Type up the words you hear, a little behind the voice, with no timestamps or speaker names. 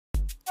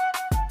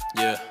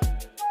Yeah,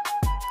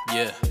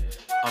 yeah,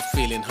 I'm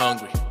feeling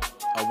hungry.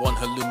 I want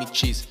halloumi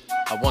cheese.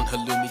 I want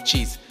halloumi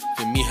cheese.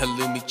 For me,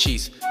 halloumi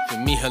cheese. For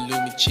me,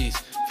 halloumi cheese.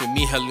 For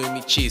me,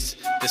 halloumi cheese.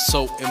 There's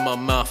salt in my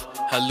mouth.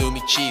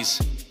 Halloumi cheese.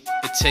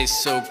 It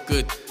tastes so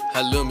good.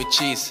 Halloumi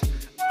cheese.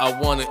 I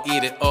wanna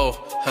eat it all.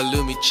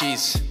 Halloumi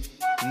cheese.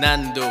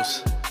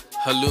 Nando's.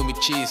 Halloumi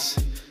cheese.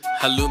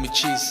 Halloumi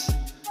cheese.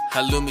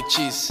 Halloumi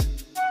cheese.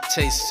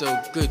 Tastes so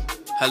good.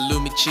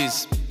 Halloumi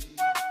cheese.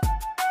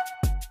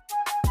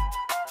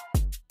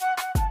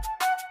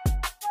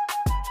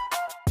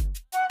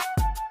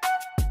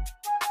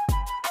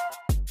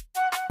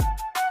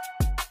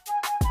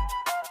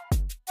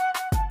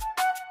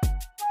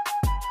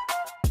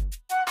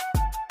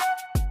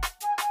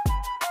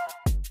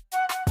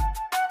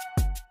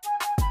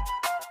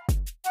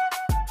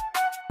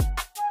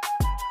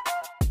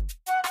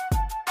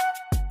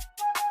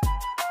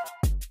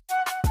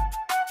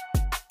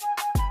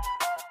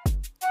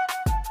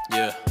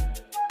 Yeah,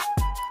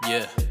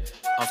 yeah,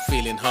 I'm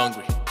feeling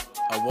hungry.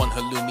 I want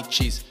halloumi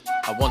cheese.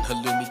 I want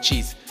halloumi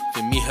cheese.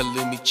 For me,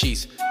 halloumi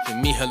cheese. For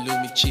me,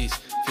 halloumi cheese.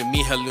 For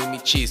me,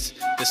 halloumi cheese.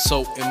 There's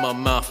salt in my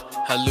mouth.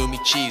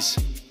 Halloumi cheese.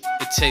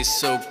 It tastes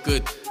so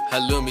good.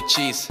 Halloumi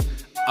cheese.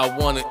 I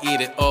wanna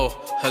eat it all.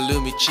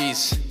 Halloumi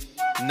cheese.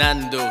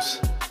 Nando's.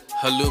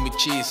 Halloumi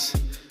cheese.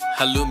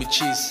 Halloumi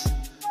cheese.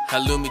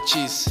 Halloumi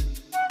cheese.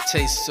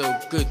 Tastes so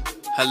good.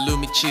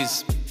 Halloumi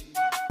cheese.